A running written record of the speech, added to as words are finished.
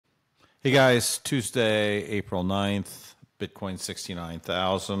Hey guys, Tuesday, April 9th, Bitcoin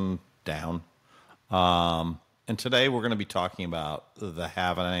 69,000 down. And today we're going to be talking about the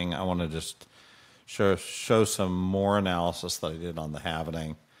halvening. I want to just show some more analysis that I did on the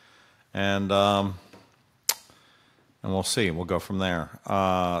halvening. And we'll see. We'll go from there.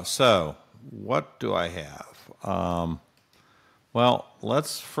 So what do I have? Well,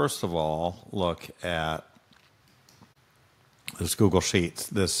 let's first of all look at this Google Sheets,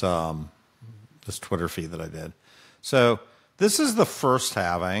 this Twitter feed that I did. So this is the first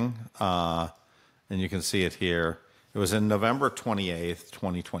halving, and you can see it here. It was in November 28th,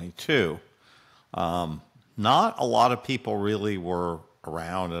 2022. Not a lot of people really were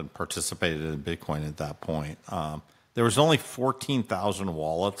around and participated in Bitcoin at that point. There was only 14,000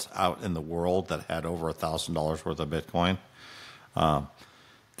 wallets out in the world that had over $1,000 worth of Bitcoin.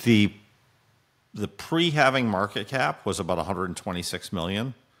 The pre-halving market cap was about 126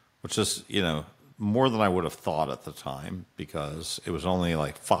 million, which is, more than I would have thought at the time because it was only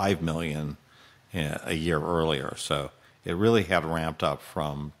like 5 million a year earlier. So it really had ramped up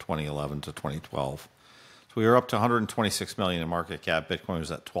from 2011 to 2012. So we were up to 126 million in market cap. Bitcoin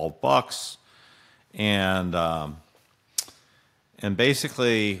was at $12, and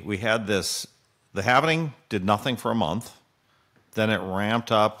basically we had this. The halving did nothing for a month. Then it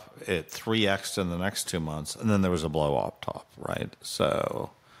ramped up, it 3x'd in the next 2 months, and then there was a blow up top, right?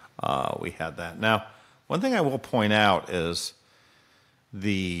 So we had that. Now, one thing I will point out is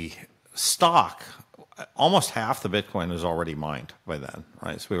the stock, almost half the Bitcoin was already mined by then,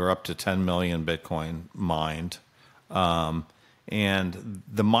 right? So we were up to 10 million Bitcoin mined. And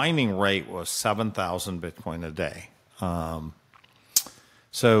the mining rate was 7,000 Bitcoin a day.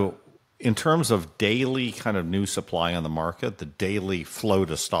 So in terms of daily kind of new supply on the market, the daily flow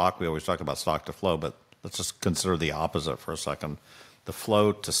to stock, we always talk about stock to flow, but let's just consider the opposite for a second. The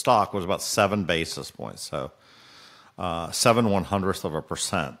flow to stock was about 7 basis points. So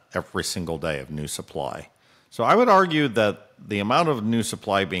 0.07% every single day of new supply. So I would argue that the amount of new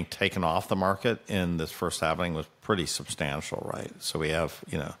supply being taken off the market in this first halving was pretty substantial, right? So we have,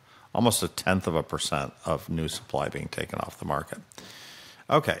 almost 0.1% of new supply being taken off the market.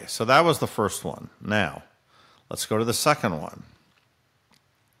 Okay, so that was the first one. Now, let's go to the second one.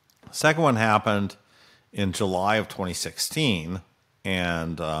 The second one happened in July of 2016,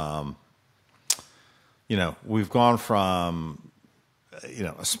 and we've gone from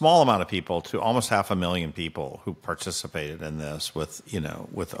a small amount of people to almost 500,000 people who participated in this with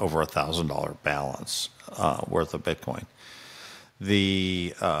over $1,000 balance worth of Bitcoin.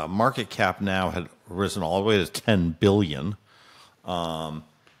 The market cap now had risen all the way to 10 billion.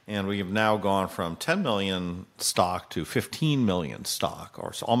 And we have now gone from 10 million stock to 15 million stock,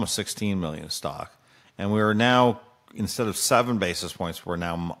 or almost 16 million stock. And we are now, instead of 7 basis points, we're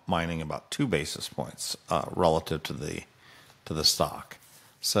now mining about 2 basis points relative to the stock.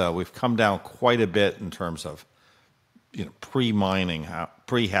 So we've come down quite a bit in terms of pre-mining,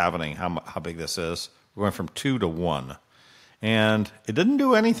 pre-halvening, how big this is. We're going from 2 to 1. And it didn't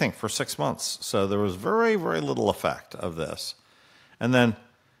do anything for 6 months. So there was very, very little effect of this. And then,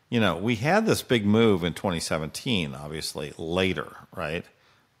 we had this big move in 2017, obviously, later, right?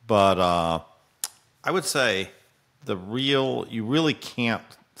 But I would say you really can't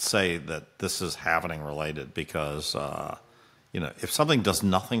say that this is halvening related because, if something does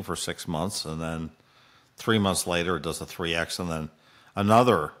nothing for 6 months and then 3 months later it does a 3x and then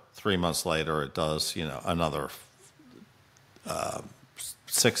another 3 months later it does, another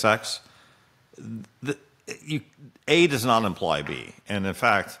 6x, A does not imply B. And in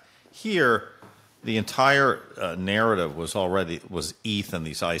fact, here, the entire narrative was ETH and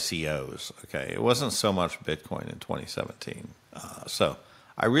these ICOs. Okay, it wasn't so much Bitcoin in 2017. So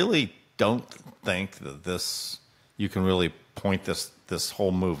I really don't think that you can really point this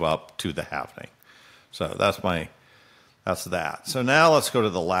whole move up to the halvening. So that's that. So now let's go to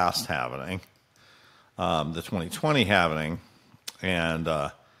the last halvening, the 2020 halvening, and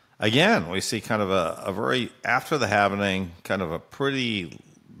again, we see kind of a very, after the halvening, kind of a pretty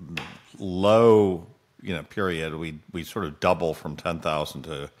low, period. We sort of double from 10,000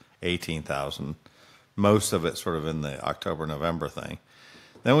 to 18,000. Most of it sort of in the October, November thing.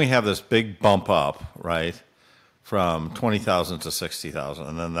 Then we have this big bump up, right, from 20,000 to 60,000,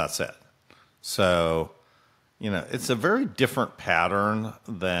 and then that's it. So, it's a very different pattern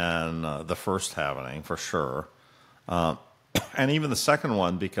than the first halvening, for sure. And even the second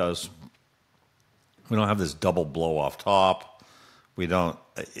one, because we don't have this double blow off top.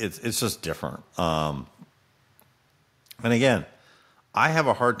 It's just different. And again, I have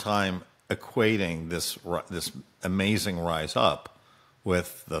a hard time equating this amazing rise up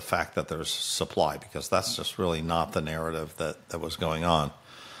with the fact that there's supply, because that's just really not the narrative that was going on.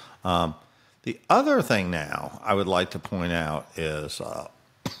 The other thing now I would like to point out is I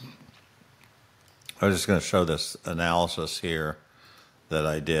was just going to show this analysis here that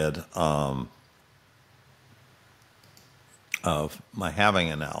I did of my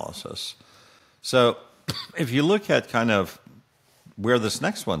halving analysis. So if you look at kind of where this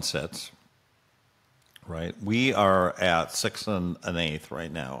next one sits, right, we are at 6 1/8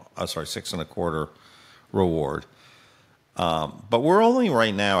 right now. Sorry, 6 1/4 reward. But we're only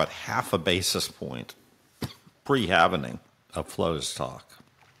right now at half a basis point pre-halvening of flow to stock.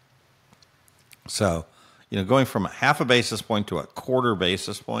 So, going from a half a basis point to a quarter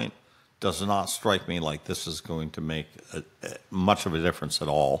basis point does not strike me like this is going to make much of a difference at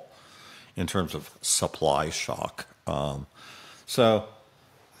all in terms of supply shock. So,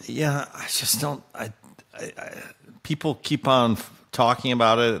 yeah, I just don't. People keep on talking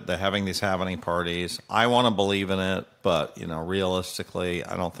about it. They're having these halvening parties. I want to believe in it, but realistically,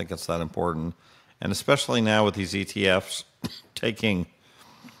 I don't think it's that important. And especially now with these ETFs taking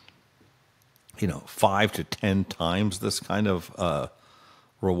 5 to 10 times this kind of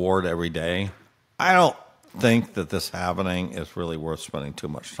reward every day, I don't think that this halvening is really worth spending too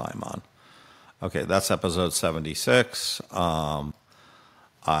much time on. Okay, that's episode 76.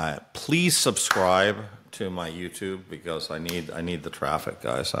 Please subscribe to my YouTube because I need the traffic,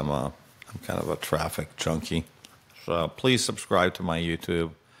 guys. I'm kind of a traffic junkie. So please subscribe to my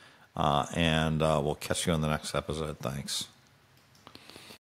YouTube, and we'll catch you on the next episode. Thanks.